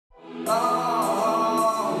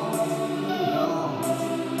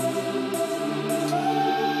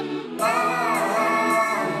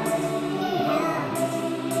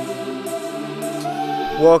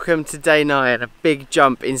Welcome to day 9, a big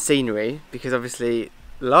jump in scenery, because obviously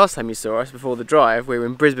last time you saw us before the drive we were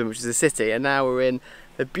in Brisbane, which is a city, and now we're in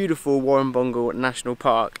the beautiful Warrumbungle National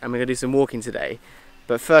Park and we're going to do some walking today.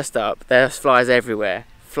 But first up, there's flies everywhere,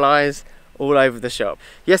 flies all over the shop.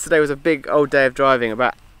 Yesterday was a big old day of driving,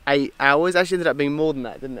 about 8 hours, actually ended up being more than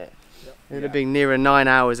that, didn't it? Yep. It ended up being nearer 9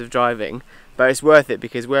 hours of driving, but it's worth it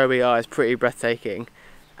because where we are is pretty breathtaking,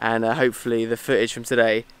 and hopefully the footage from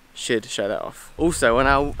today should show that off. Also, on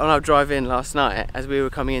our drive in last night, as we were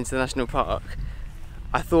coming into the national park,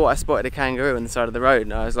 I thought I spotted a kangaroo on the side of the road,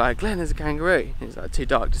 and I was like, Glen, there's a kangaroo. It was like too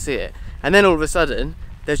dark to see it. And then all of a sudden,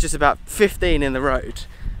 there's just about 15 in the road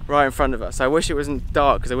right in front of us. I wish it wasn't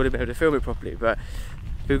dark because I would have been able to film it properly, but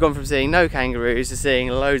we've gone from seeing no kangaroos to seeing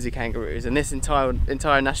loads of kangaroos, and this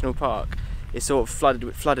entire national park is sort of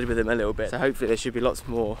flooded with them a little bit. So hopefully there should be lots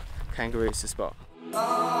more kangaroos to spot.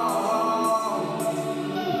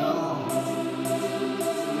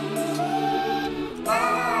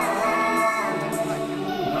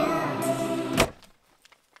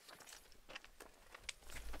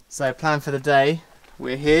 So plan for the day,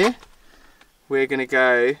 we're here, we're going to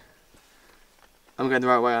go, I'm going the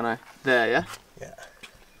right way, aren't I? There, yeah? Yeah.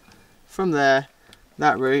 From there,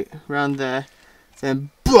 that route, round there,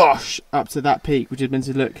 then bosh, up to that peak, which is meant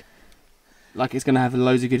to look like it's going to have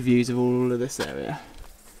loads of good views of all of this area.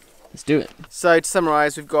 Let's do it. So to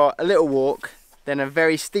summarise, we've got a little walk, then a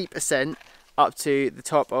very steep ascent up to the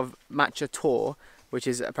top of Manfrotto, which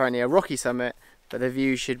is apparently a rocky summit, but the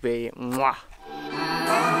view should be mwah.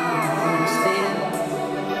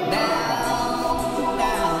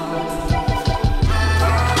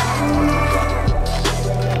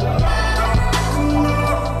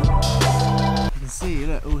 See,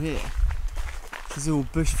 look, all here. This is all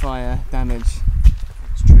bushfire damage.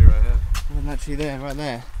 It's tree right here. And that tree there, right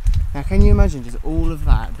there. Now, can you imagine just all of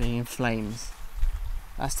that being in flames?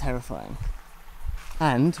 That's terrifying.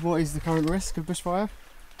 And what is the current risk of bushfire?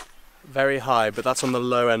 Very high, but that's on the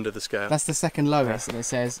low end of the scale. That's the second lowest, and it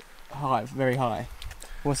says high, very high.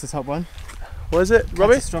 What's the top one? What is it,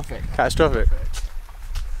 Robbie? Catastrophic. Catastrophic.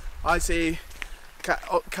 I see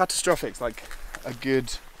catastrophic's like a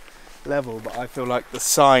good level, but I feel like the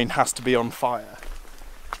sign has to be on fire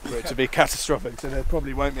for it to be catastrophic, so there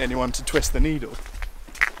probably won't be anyone to twist the needle.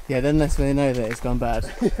 Yeah, then that's when they know that it's gone bad.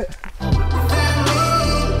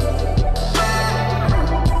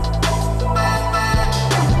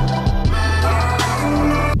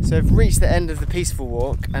 So we've reached the end of the peaceful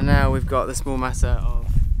walk, and now we've got the small matter of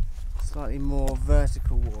slightly more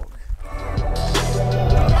vertical walk.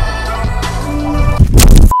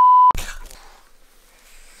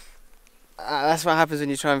 That's what happens when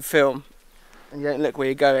you try and film and you don't look where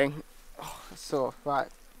you're going. Oh, that's sore. Right,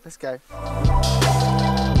 let's go. I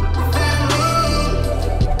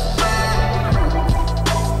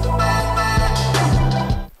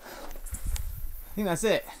think that's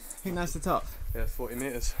it. I think that's the top. Yeah, 40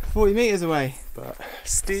 metres. 40 metres away. But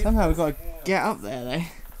steep. Somehow we've got to get up there though. You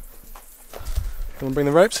want to bring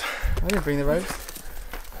the ropes? I didn't bring the ropes.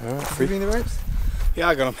 Alright, Did you bring the ropes? Yeah,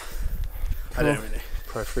 I got them. Cool. I don't really.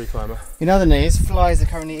 Pro free climber. In other news, flies are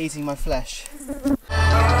currently eating my flesh.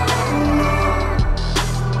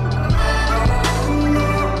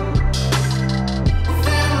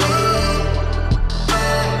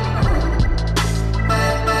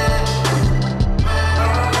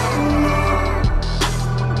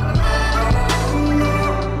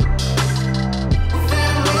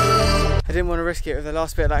 I didn't want to risk it with the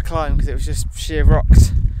last bit of that climb because it was just sheer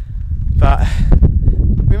rocks, but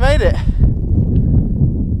we made it.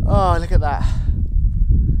 Oh, look at that.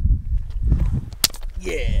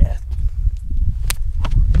 Yeah.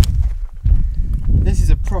 This is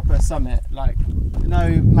a proper summit, like no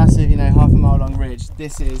massive, you know, half a mile long ridge.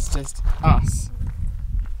 This is just us.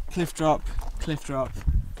 Cliff drop, cliff drop,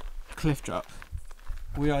 cliff drop.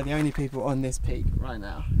 We are the only people on this peak right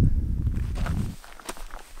now.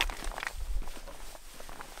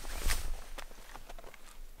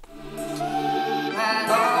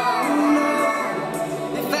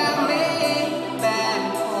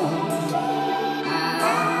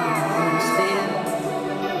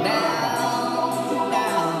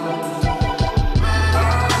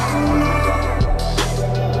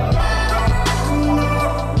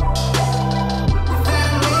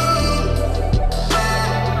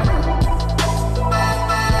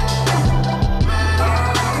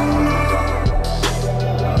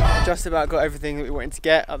 Just about got everything that we wanted to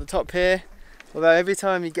get at the top here, although every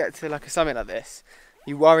time you get to like a summit like this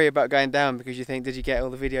you worry about going down because you think, did you get all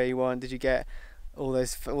the video you want, did you get all the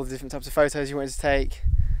different types of photos you wanted to take.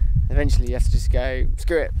 Eventually you have to just go,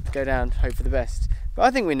 screw it, go down, hope for the best. But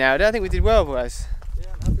I think we nailed it. I think we did well, boys. Yeah,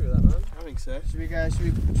 I'm happy with that, man. I think so. Should we head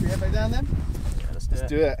back down then? Yeah, let's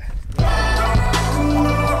do it.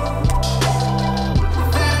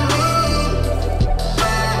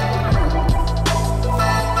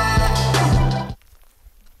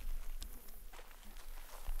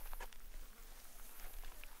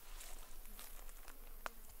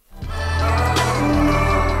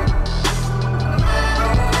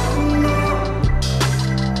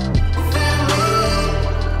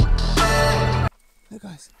 Look,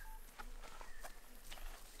 guys.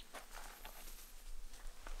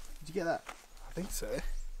 Did you get that? I think so.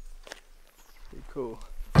 Pretty cool.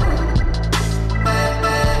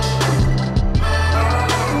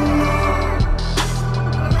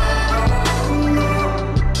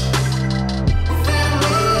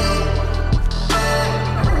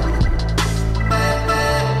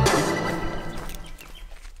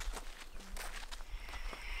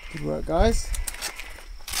 Good work, guys.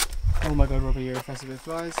 Oh my god, Robbie, you're infested with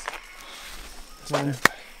flies.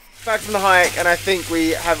 Back from the hike, and I think we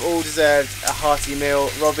have all deserved a hearty meal.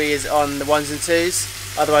 Robbie is on the ones and twos,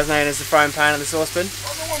 otherwise known as the frying pan and the saucepan.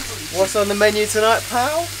 What's on the menu tonight,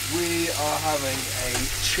 pal? We are having a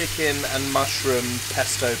chicken and mushroom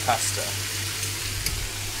pesto pasta.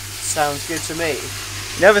 Sounds good to me.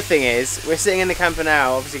 The other thing is, we're sitting in the camper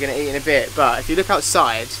now, obviously going to eat in a bit, but if you look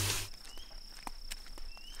outside,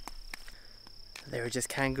 there are just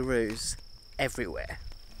kangaroos everywhere.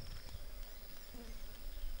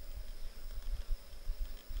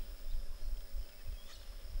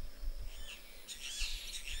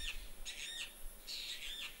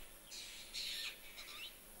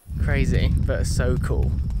 Crazy, but so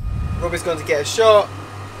cool. Robbie's gone to get a shot.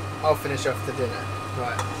 I'll finish off the dinner.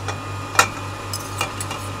 Right.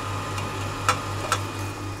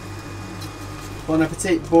 Bon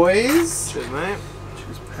appetit, boys. Cheers, mate.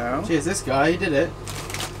 Cheers, pal. Cheers, this guy, he did it.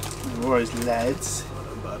 More his lads. Well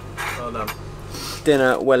done, bud. Well done.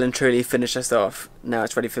 Dinner well and truly finished us off. Now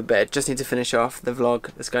it's ready for bed. Just need to finish off the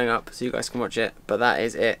vlog that's going up so you guys can watch it. But that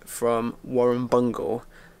is it from Warrumbungle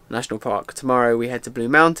National Park. Tomorrow we head to Blue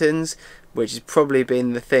Mountains, which has probably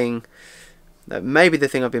been the thing, maybe the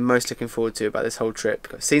thing I've been most looking forward to about this whole trip.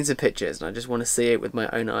 I've seen some pictures and I just want to see it with my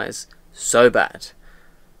own eyes so bad.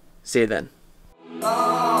 See you then.